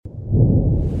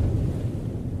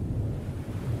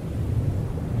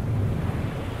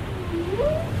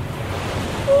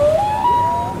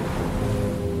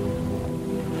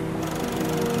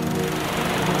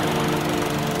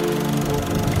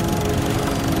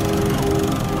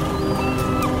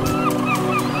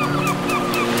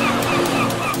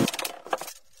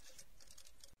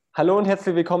Hallo und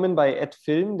herzlich willkommen bei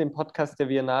 @Film, dem Podcast der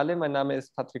Biennale. Mein Name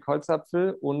ist Patrick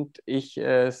Holzapfel und ich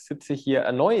sitze hier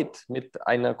erneut mit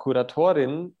einer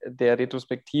Kuratorin der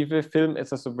Retrospektive Film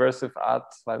as a Subversive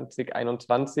Art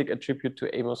 2021, a tribute to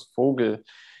Amos Vogel.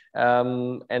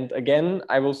 And again,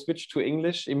 I will switch to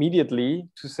English immediately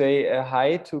to say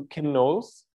hi to Kim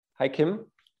Knowles. Hi, Kim.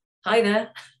 Hi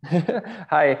there.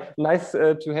 Hi, nice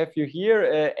to have you here.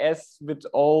 As with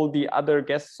all the other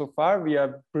guests so far, we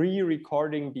are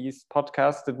pre-recording these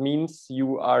podcasts. That means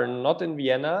you are not in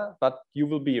Vienna, but you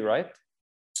will be, right?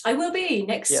 I will be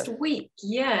next week.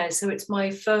 Yeah, so it's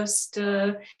my first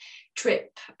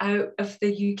trip out of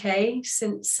the UK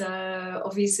since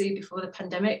obviously before the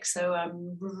pandemic. So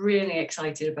I'm really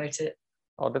excited about it.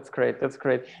 Oh, that's great. That's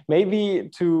great. Maybe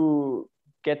to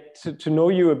get to know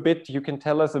you a bit, you can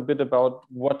tell us a bit about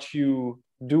what you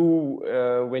do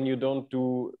when you don't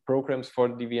do programs for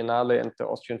the Biennale and the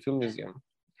Austrian Film Museum.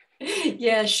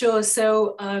 Yeah, sure.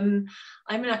 So I'm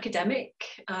an academic.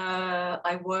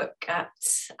 I work at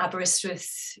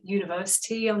Aberystwyth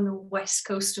University on the west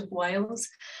coast of Wales.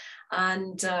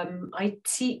 And I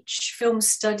teach film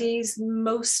studies,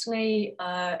 mostly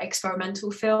experimental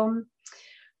film,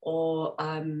 or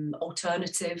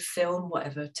alternative film,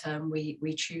 whatever term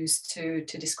we choose to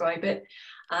describe it.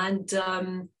 And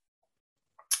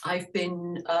I've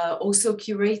been also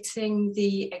curating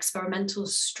the experimental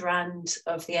strand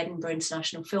of the Edinburgh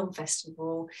International Film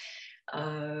Festival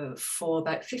for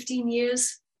about 15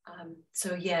 years.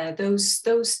 So yeah,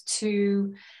 those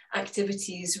two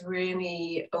activities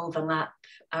really overlap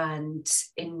and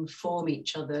inform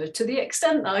each other to the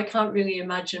extent that I can't really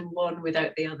imagine one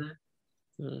without the other.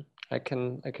 I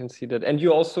can see that. And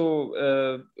you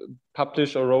also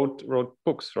published or wrote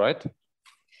books, right?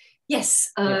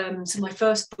 Yes. So my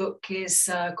first book is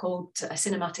called A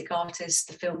Cinematic Artist,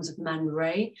 The Films of Man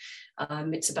Ray.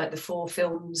 It's about the 4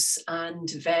 films and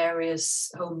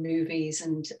various home movies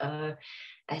and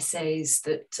essays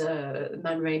that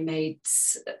Man Ray made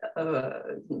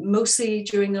mostly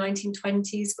during the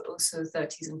 1920s, but also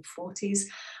 30s and 40s.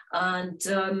 And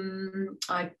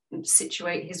I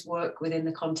situate his work within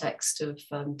the context of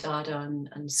Dada and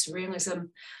Surrealism,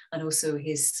 and also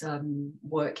his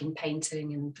work in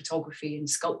painting and photography and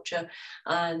sculpture.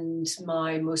 And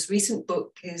my most recent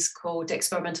book is called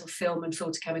Experimental Film and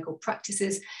Photochemical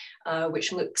Practices,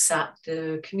 which looks at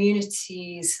the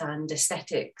communities and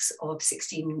aesthetics of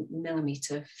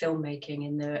 16mm filmmaking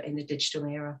in the digital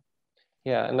era.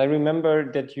 Yeah, and I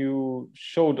remember that you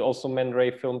showed also Man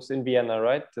Ray films in Vienna,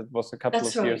 right? That was a couple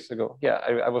of years ago. Yeah,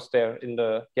 I was there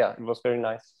it was very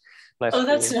nice. Oh,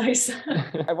 that's nice.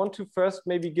 I want to first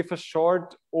maybe give a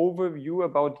short overview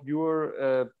about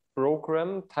your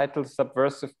program titled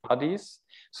Subversive Bodies.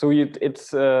 So it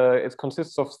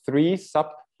consists of 3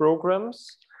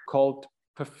 sub-programs called,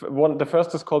 the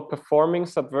first is called Performing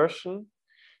Subversion,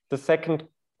 the second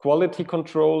Quality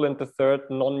Control, and the third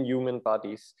Non-Human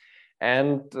Bodies.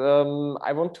 And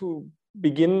I want to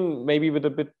begin maybe with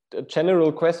a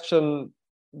general question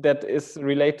that is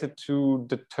related to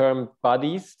the term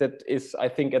bodies. That is, I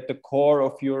think, at the core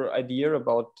of your idea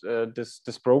about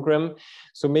this program.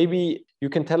 So maybe you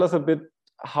can tell us a bit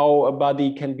how a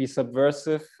body can be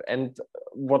subversive and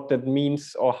what that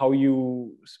means, or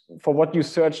for what you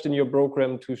searched in your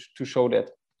program to show that.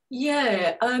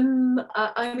 Yeah, I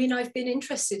mean, I've been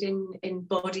interested in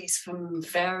bodies from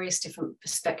various different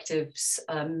perspectives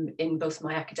in both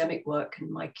my academic work and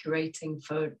my curating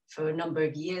for a number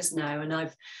of years now, and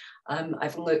I've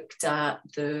looked at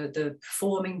the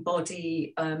performing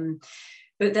body,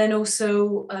 but then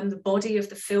also the body of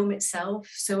the film itself.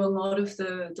 So a lot of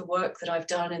the work that I've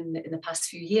done in the past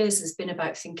few years has been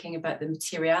about thinking about the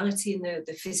materiality and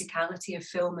the physicality of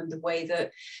film, and the way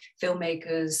that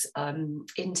filmmakers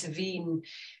intervene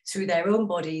through their own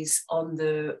bodies on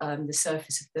the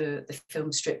surface of the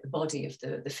film strip, the body of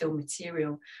the film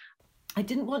material. I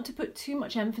didn't want to put too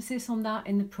much emphasis on that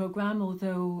in the program,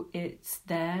 although it's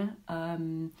there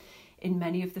in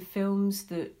many of the films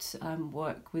that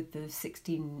work with the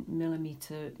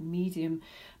 16mm medium.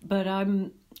 But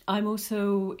I'm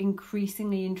also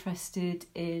increasingly interested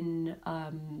in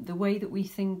the way that we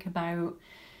think about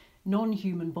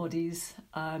non-human bodies,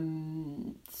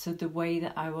 so the way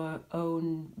that our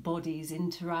own bodies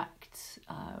interact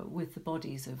with the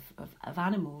bodies of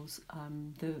animals,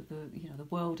 the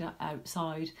world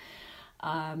outside.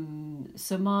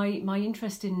 So my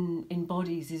interest in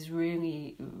bodies is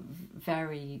really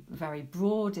very, very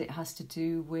broad. It has to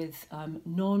do with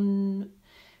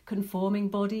non-conforming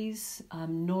bodies,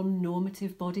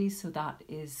 non-normative bodies. So that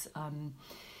is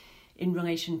in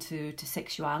relation to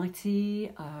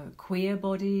sexuality, queer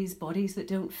bodies, bodies that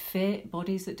don't fit,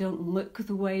 bodies that don't look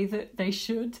the way that they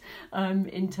should,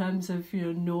 in terms of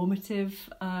normative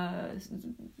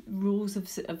rules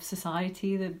of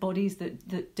society, the bodies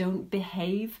that don't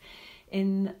behave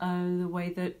in the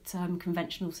way that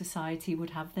conventional society would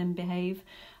have them behave.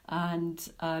 And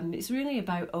it's really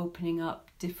about opening up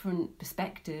different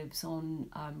perspectives on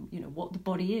what the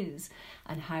body is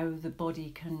and how the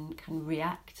body can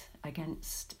react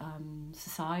against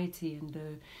society and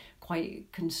the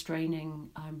quite constraining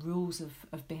rules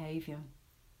of behaviour.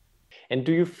 And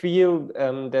do you feel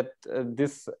that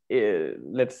this,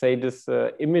 let's say, this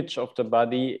image of the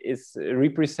body is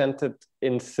represented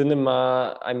in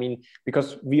cinema? I mean,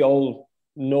 because we all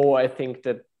know, I think,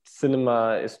 that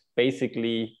cinema is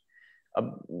basically,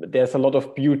 there's a lot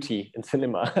of beauty in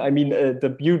cinema. I mean,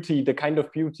 the beauty, the kind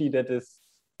of beauty that is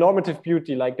normative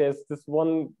beauty, like there's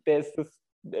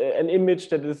an image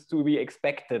that is to be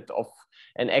expected of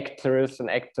an actress, an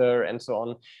actor, and so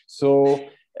on. So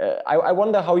I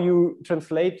wonder how you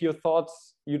translate your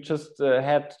thoughts you just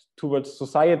had towards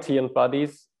society and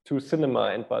bodies to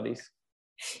cinema and bodies.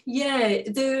 Yeah,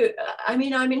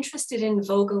 I'm interested in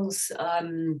Vogel's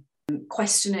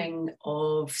questioning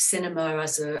of cinema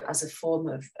as a form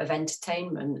of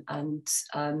entertainment, and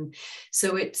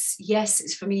so it's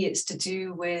for me, it's to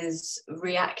do with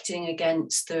reacting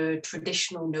against the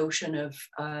traditional notion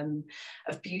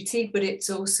of beauty, but it's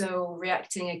also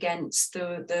reacting against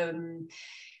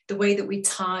the way that we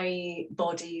tie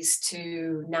bodies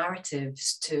to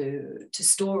narratives, to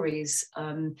stories.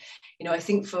 I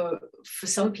think for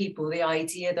some people, the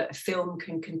idea that a film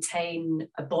can contain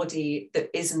a body that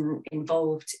isn't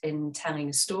involved in telling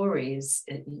a story is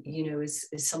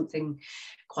something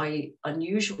quite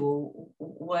unusual.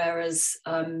 Whereas,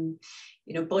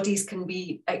 bodies can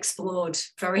be explored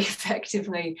very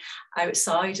effectively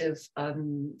outside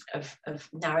of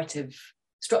narrative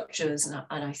structures,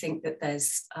 and I think that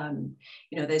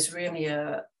there's really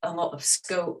a lot of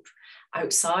scope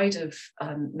outside of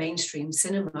mainstream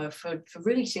cinema for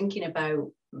really thinking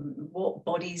about what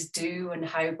bodies do and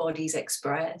how bodies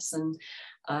express. And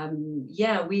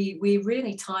we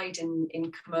really tied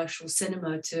in commercial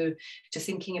cinema to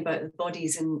thinking about the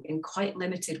bodies in quite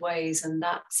limited ways, and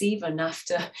that's even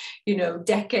after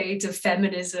decades of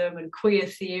feminism and queer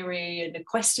theory and the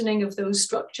questioning of those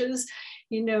structures.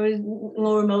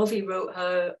 Laura Mulvey wrote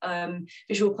her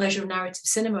Visual Pleasure of Narrative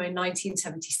Cinema in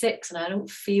 1976, and I don't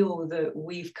feel that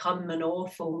we've come an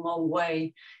awful long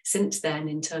way since then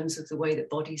in terms of the way that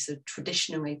bodies are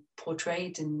traditionally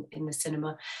portrayed in the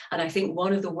cinema. And I think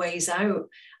one of the ways out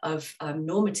of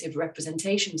normative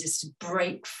representations is to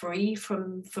break free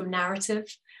from narrative,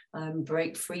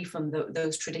 break free from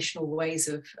those traditional ways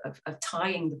of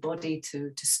tying the body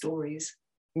to stories.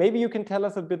 Maybe you can tell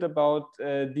us a bit about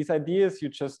these ideas you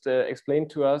just explained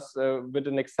to us with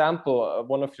an example of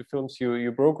one of your films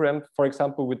you programmed, for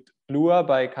example, with Blua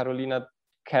by Carolina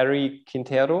Carey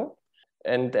Quintero,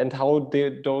 and how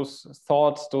those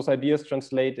thoughts, those ideas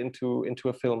translate into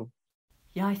a film.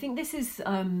 Yeah, I think this is,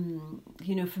 for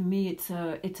me, it's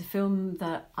a film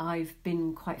that I've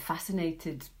been quite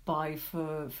fascinated by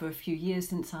for a few years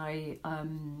since I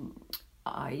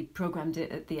programmed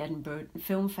it at the Edinburgh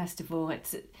Film Festival.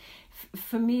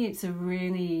 For me, it's a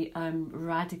really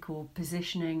radical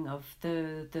positioning of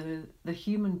the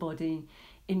human body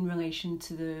in relation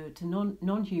to the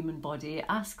non-human body. It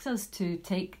asks us to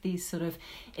take these sort of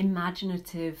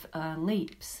imaginative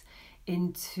leaps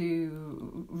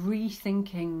into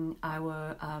rethinking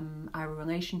our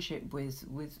relationship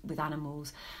with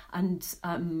animals, and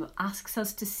asks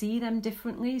us to see them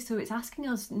differently. So it's asking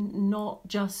us not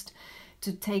just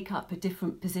to take up a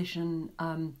different position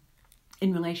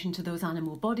in relation to those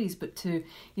animal bodies, but to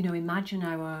imagine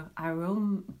our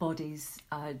own bodies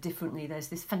differently. There's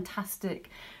this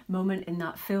fantastic moment in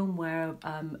that film where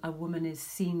a woman is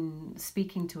seen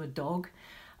speaking to a dog.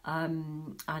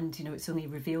 And it's only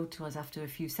revealed to us after a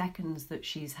few seconds that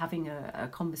she's having a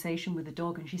conversation with the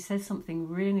dog, and she says something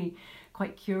really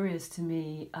quite curious to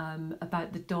me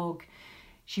about the dog.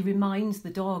 She reminds the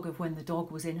dog of when the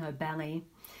dog was in her belly,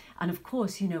 and of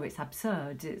course it's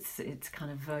absurd. It's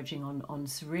kind of verging on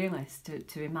surrealist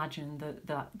to imagine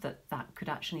that could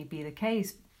actually be the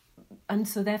case. And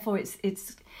so therefore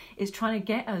it's trying to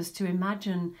get us to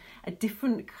imagine a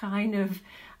different kind of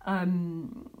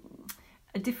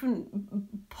a different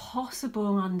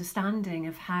possible understanding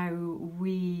of how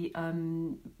we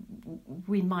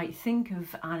might think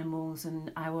of animals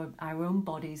and our own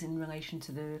bodies in relation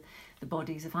to the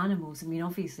bodies of animals. I mean,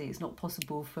 obviously it's not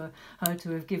possible for her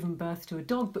to have given birth to a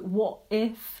dog, but what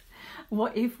if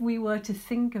what if we were to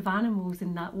think of animals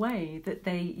in that way, that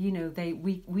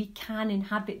we can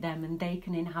inhabit them and they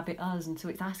can inhabit us? And so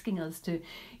it's asking us to,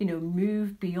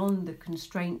 move beyond the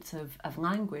constraints of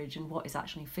language and what is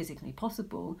actually physically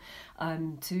possible,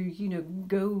 to,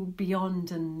 go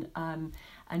beyond and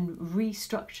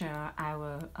restructure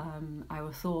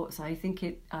our thoughts. I think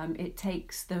it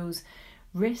takes those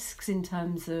risks in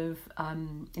terms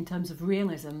of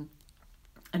realism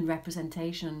and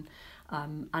representation,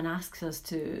 and asks us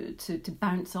to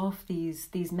bounce off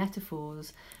these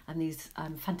metaphors and these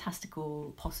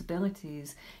fantastical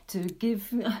possibilities, to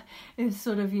give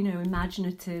sort of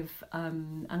imaginative,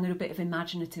 a little bit of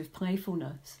imaginative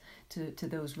playfulness to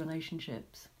those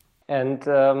relationships. And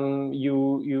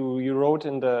you wrote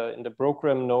in the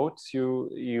program notes,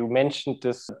 you mentioned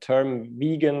this term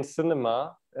vegan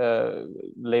cinema,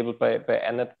 labeled by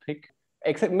Annette Pick.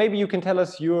 Except maybe you can tell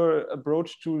us your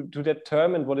approach to that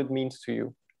term and what it means to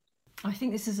you. I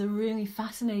think this is a really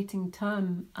fascinating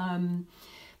term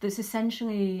that's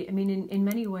essentially, I mean, in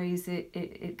many ways,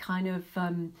 it kind of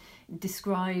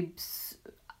describes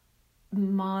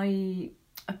my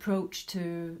approach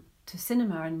to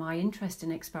cinema and my interest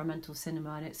in experimental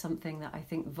cinema, and it's something that I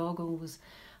think Vogel was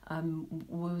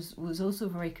also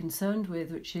very concerned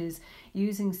with, which is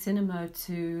using cinema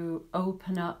to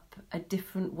open up a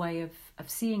different way of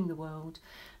seeing the world.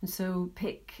 And so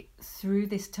Pick, through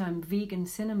this term vegan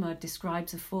cinema,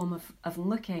 describes a form of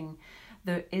looking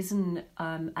that isn't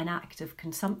an act of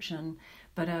consumption,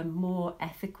 but a more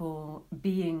ethical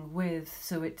being with.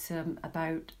 So it's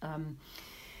about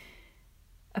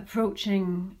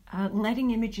approaching,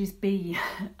 letting images be,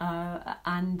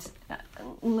 and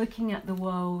looking at the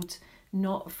world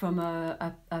not from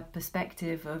a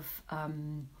perspective of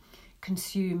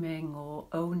consuming or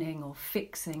owning or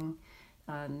fixing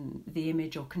the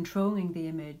image or controlling the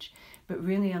image, but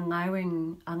really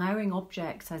allowing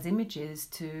objects as images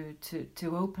to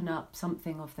open up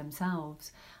something of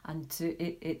themselves. And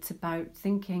it's about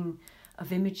thinking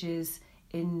of images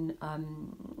in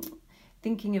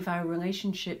thinking of our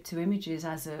relationship to images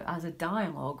as a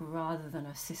dialogue rather than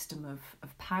a system of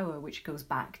power, which goes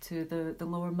back to the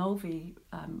Laura Mulvey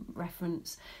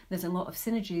reference. There's a lot of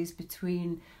synergies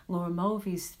between Laura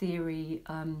Mulvey's theory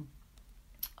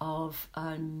of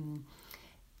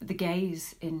the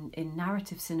gaze in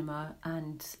narrative cinema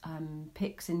and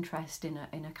Pick's interest in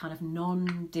a kind of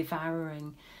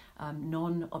non-devouring,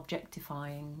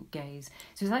 non-objectifying gaze.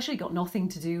 So it's actually got nothing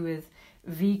to do with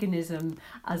veganism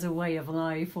as a way of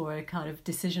life or a kind of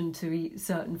decision to eat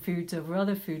certain foods over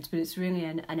other foods, but it's really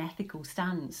an ethical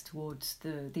stance towards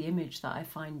the image that I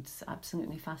find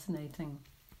absolutely fascinating.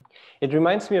 It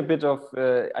reminds me a bit of,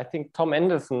 I think Tom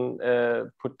Anderson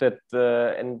put that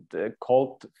and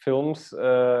called films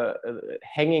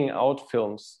hanging out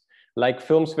films, like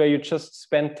films where you just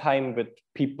spend time with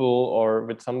people or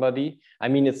with somebody. I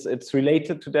mean, it's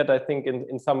related to that, I think,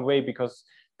 in some way, because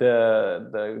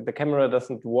the camera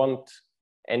doesn't want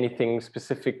anything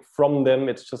specific from them.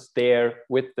 It's just there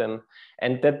with them.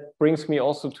 And that brings me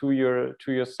also to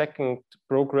your second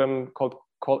program called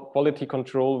Quality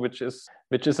Control, which is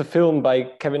a film by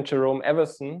Kevin Jerome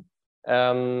Everson.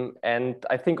 And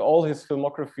I think all his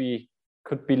filmography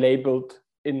could be labeled,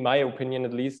 in my opinion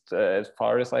at least, as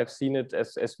far as I've seen it,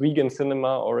 as vegan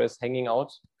cinema or as hanging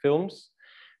out films.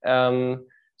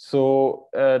 So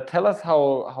tell us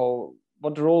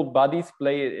what role bodies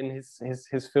play in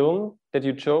his film that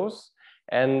you chose,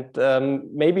 and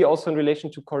maybe also in relation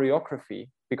to choreography,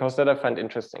 because that I find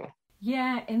interesting.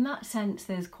 Yeah, in that sense,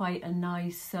 there's quite a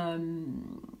nice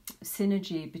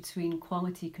synergy between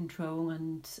Quality Control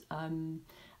and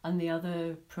the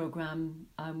other program,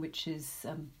 which is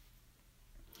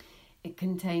it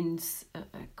contains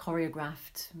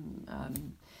choreographed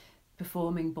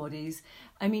performing bodies.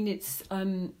 I mean, it's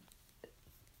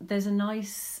there's a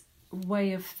nice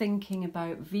way of thinking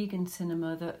about vegan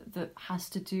cinema that has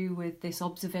to do with this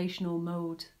observational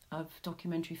mode of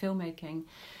documentary filmmaking.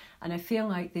 And I feel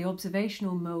like the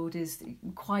observational mode is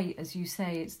quite, as you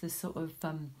say, it's the sort of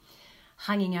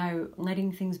hanging out,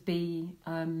 letting things be,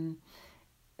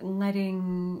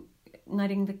 letting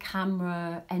the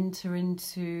camera enter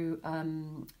into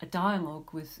a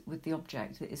dialogue with the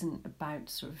object that isn't about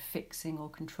sort of fixing or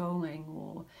controlling,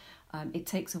 or it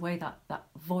takes away that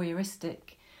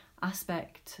voyeuristic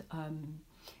aspect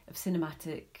of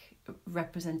cinematic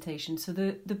representation. So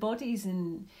the bodies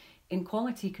in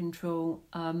Quality Control,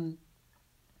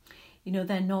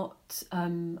 they're not,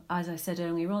 as I said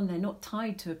earlier on, they're not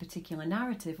tied to a particular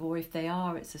narrative, or if they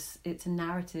are, it's a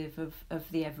narrative of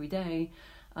the everyday,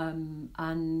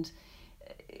 and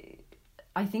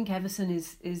I think Everson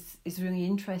is really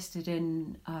interested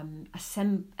in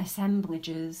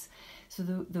assemblages. So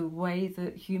the way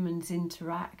that humans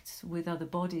interact with other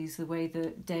bodies, the way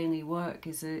that daily work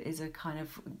is a kind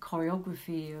of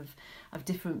choreography of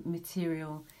different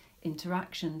material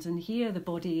interactions. And here the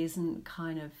body isn't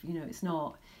kind of, it's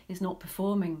not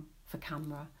performing for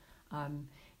camera.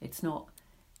 It's not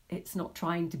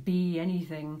trying to be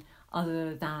anything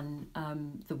other than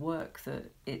the work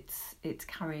that it's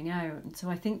carrying out. And so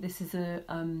I think this is a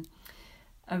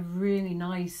really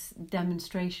nice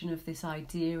demonstration of this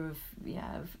idea of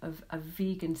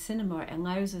vegan cinema. It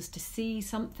allows us to see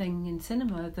something in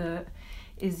cinema that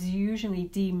is usually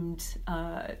deemed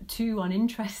too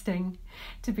uninteresting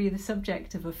to be the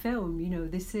subject of a film.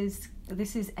 This is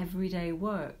everyday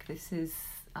work. This is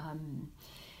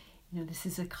this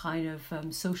is a kind of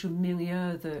social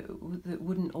milieu that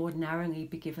wouldn't ordinarily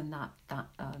be given that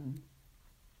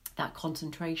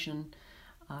concentration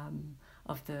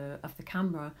of the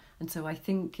camera, and so I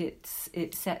think it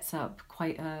sets up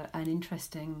quite an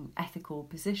interesting ethical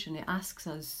position. It asks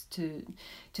us to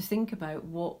think about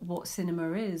what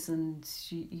cinema is, and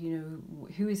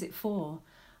who is it for.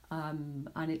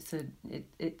 And it's a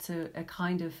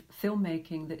kind of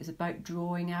filmmaking that is about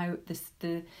drawing out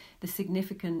the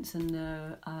significance and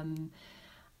the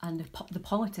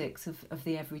politics of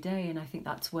the everyday, and I think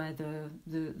that's where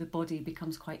the body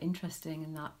becomes quite interesting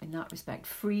in that respect,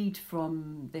 freed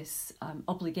from this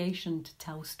obligation to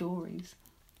tell stories.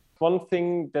 One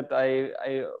thing that I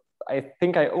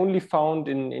think I only found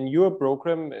in your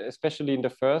program, especially in the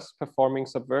first, Performing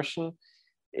Subversion,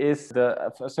 is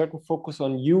a certain focus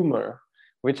on humor,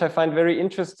 which I find very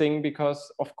interesting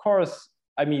because, of course,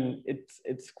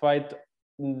 it's quite,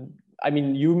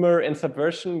 humor and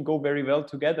subversion go very well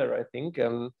together, I think.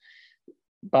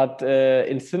 But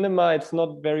in cinema, it's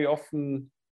not very often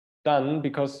done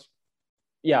because,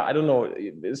 I don't know,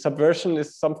 subversion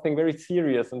is something very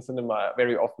serious in cinema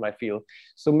very often, I feel.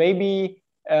 So maybe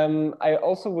I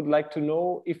also would like to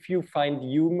know if you find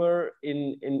humor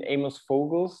in Amos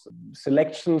Vogel's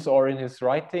selections or in his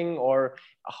writing, or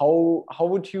how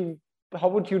would you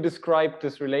describe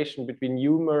this relation between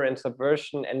humor and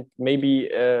subversion? And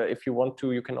maybe if you want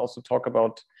to, you can also talk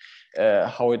about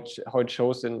how it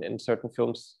shows in certain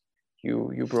films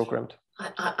you programmed.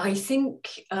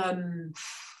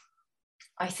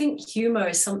 I think humor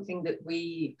is something that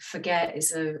we forget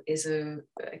is a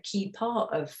key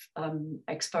part of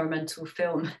experimental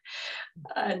film,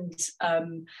 and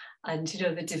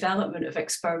the development of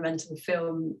experimental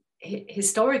film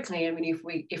historically.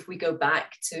 If we go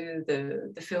back to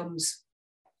the films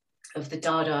of the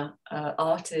Dada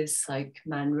artists like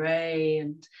Man Ray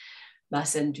and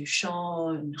Marcel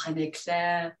Duchamp and René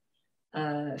Clair,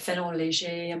 Fernand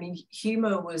Léger,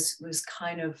 humor was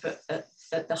kind of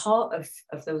at the heart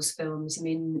of those films.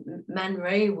 Man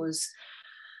Ray was,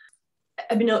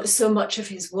 so much of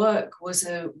his work was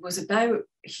about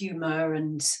humor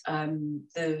and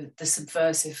the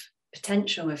subversive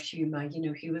potential of humor.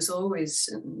 He was always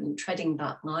treading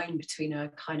that line between a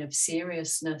kind of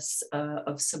seriousness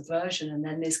of subversion and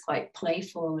then this quite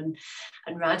playful and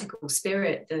radical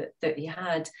spirit that he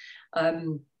had.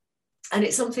 And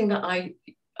it's something that I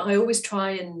always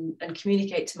try and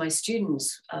communicate to my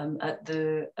students at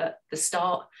the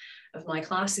start of my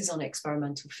classes on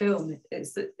experimental film,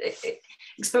 is that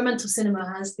experimental cinema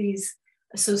has these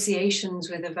associations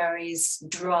with a very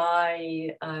dry,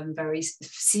 very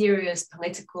serious,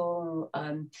 political,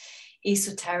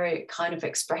 esoteric kind of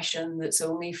expression that's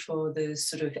only for the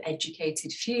sort of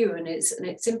educated few, and it's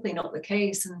simply not the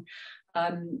case. And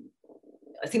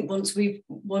I think once we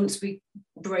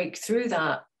break through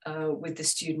that with the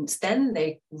students, then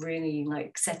they really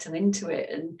settle into it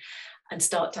and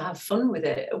start to have fun with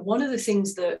it. One of the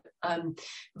things that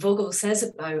Vogel says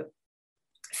about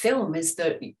film is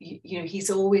that he's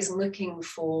always looking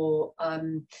for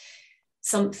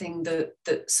something that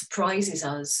surprises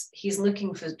us. He's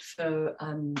looking for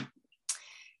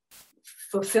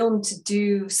film to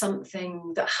do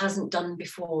something that hasn't done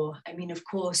before. Of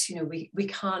course, we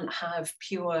can't have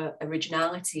pure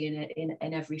originality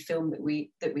in every film that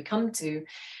we come to,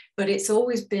 but it's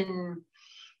always been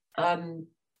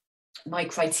my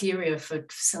criteria for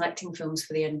selecting films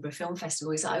for the Edinburgh Film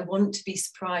Festival is that I want to be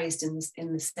surprised in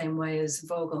the same way as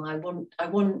Vogel. I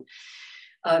want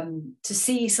to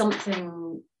see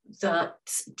something that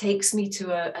takes me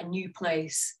to a new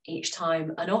place each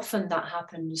time, and often that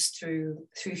happens through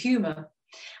humor.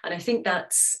 And I think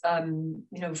that's,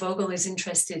 Vogel is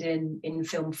interested in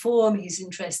film form. He's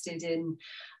interested in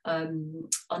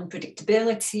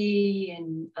unpredictability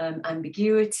and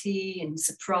ambiguity and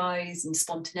surprise and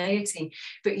spontaneity.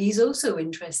 But he's also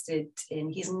interested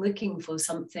he's looking for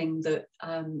something that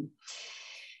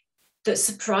that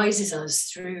surprises us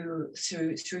through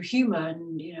humor,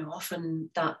 and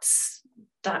often that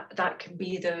can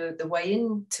be the way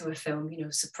into a film.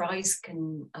 Surprise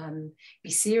can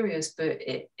be serious, but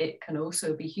it can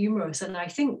also be humorous. And I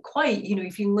think quite,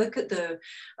 if you look at the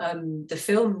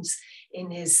films in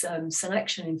his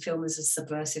selection in Film as a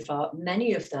Subversive Art,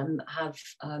 many of them have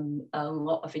a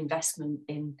lot of investment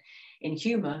in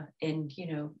humor, in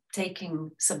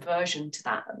taking subversion to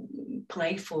that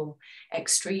playful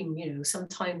extreme.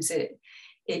 Sometimes it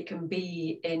can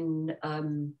be in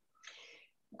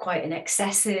quite an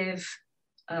excessive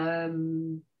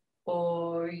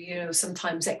or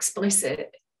sometimes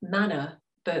explicit manner,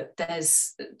 but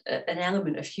there's an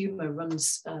element of humor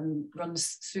runs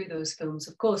through those films,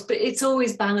 of course, but it's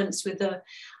always balanced with a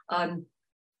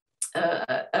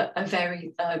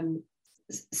very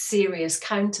serious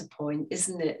counterpoint,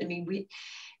 isn't it? I mean,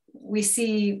 we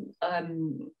see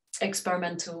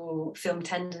experimental film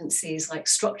tendencies like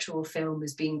structural film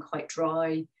as being quite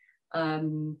dry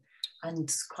and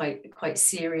quite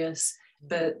serious,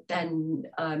 but then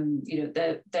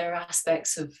there are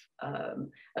aspects of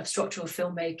structural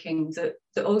filmmaking that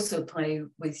also play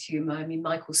with humor. I mean,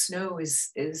 Michael Snow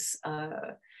is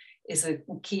a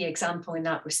key example in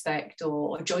that respect,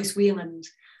 or Joyce Wieland.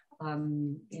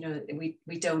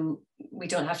 We don't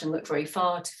have to look very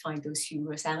far to find those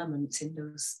humorous elements in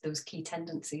those key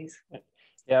tendencies.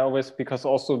 Yeah, always, because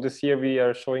also this year we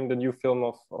are showing the new film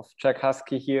of Jack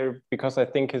Husky here, because I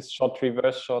think his shot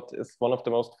reverse shot is one of the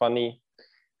most funny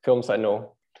films I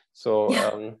know. So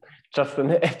just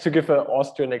to give an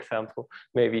Austrian example,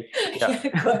 maybe. Yeah.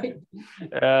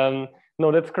 No,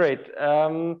 that's great.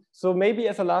 So maybe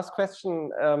as a last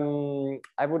question,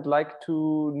 I would like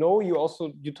to know, you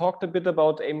talked a bit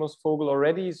about Amos Vogel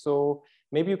already. So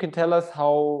maybe you can tell us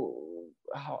how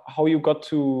you got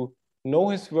to know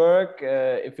his work,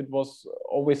 if it was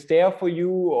always there for you,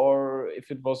 or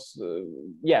if it was,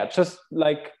 just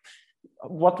like,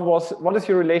 what is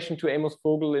your relation to Amos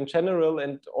Vogel in general,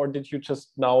 or did you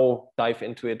just now dive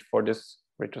into it for this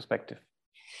retrospective?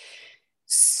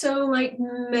 So, like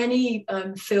many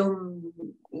film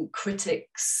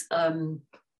critics,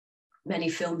 many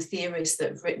film theorists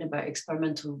that have written about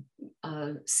experimental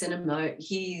cinema,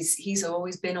 he's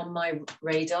always been on my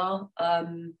radar,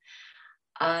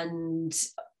 and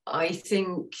I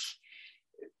think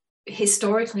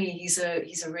historically he's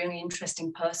a really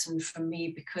interesting person for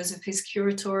me because of his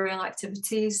curatorial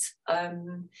activities,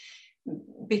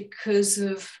 because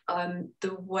of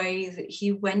the way that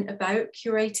he went about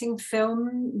curating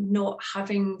film, not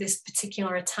having this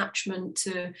particular attachment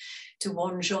to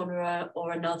one genre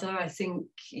or another. I think,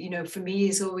 for me,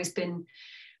 he's always been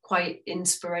quite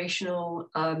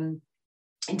inspirational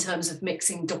in terms of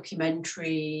mixing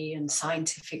documentary and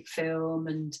scientific film,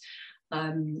 and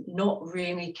not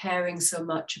really caring so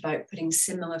much about putting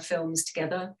similar films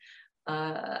together.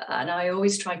 And I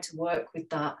always try to work with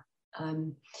that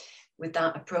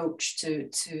approach to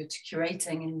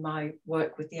curating in my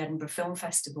work with the Edinburgh Film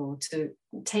Festival, to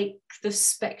take the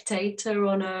spectator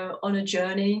on a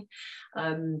journey,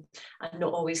 and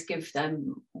not always give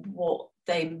them what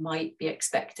they might be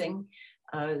expecting.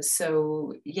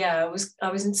 So yeah,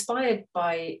 I was inspired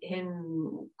by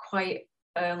him quite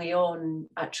early on,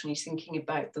 actually, thinking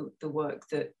about the work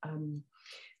that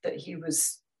he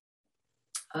was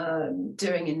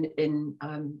doing in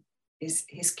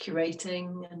his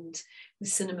curating and with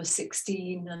Cinema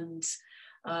 16, and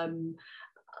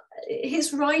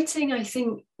his writing, I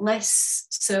think, less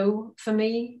so for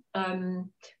me,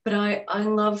 but I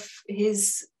love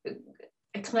his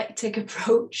eclectic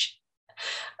approach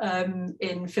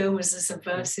in film as a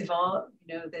subversive art.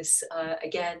 This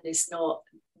again is not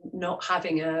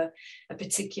having a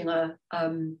particular,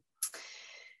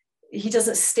 he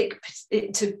doesn't stick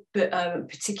to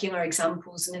particular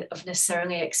examples of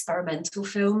necessarily experimental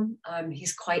film.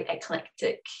 He's quite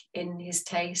eclectic in his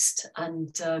taste,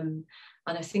 and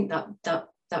I think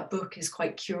that book is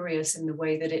quite curious in the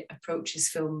way that it approaches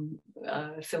film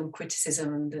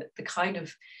criticism, and the kind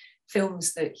of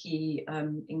films that he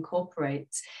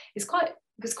incorporates. It's quite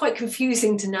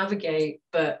confusing to navigate,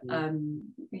 but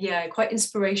quite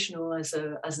inspirational as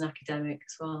an academic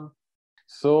as well.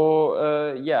 So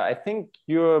I think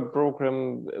your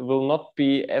program will not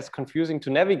be as confusing to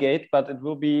navigate, but it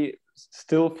will be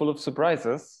still full of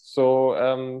surprises.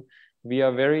 So we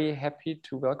are very happy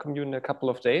to welcome you in a couple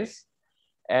of days.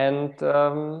 And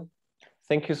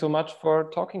thank you so much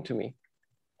for talking to me.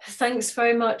 Thanks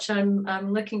very much.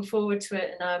 I'm looking forward to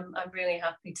it, and I'm really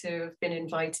happy to have been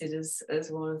invited as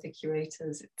one of the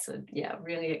curators. It's a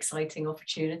really exciting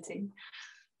opportunity.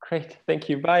 Great, thank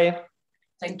you. Bye.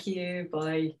 Thank you.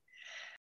 Bye.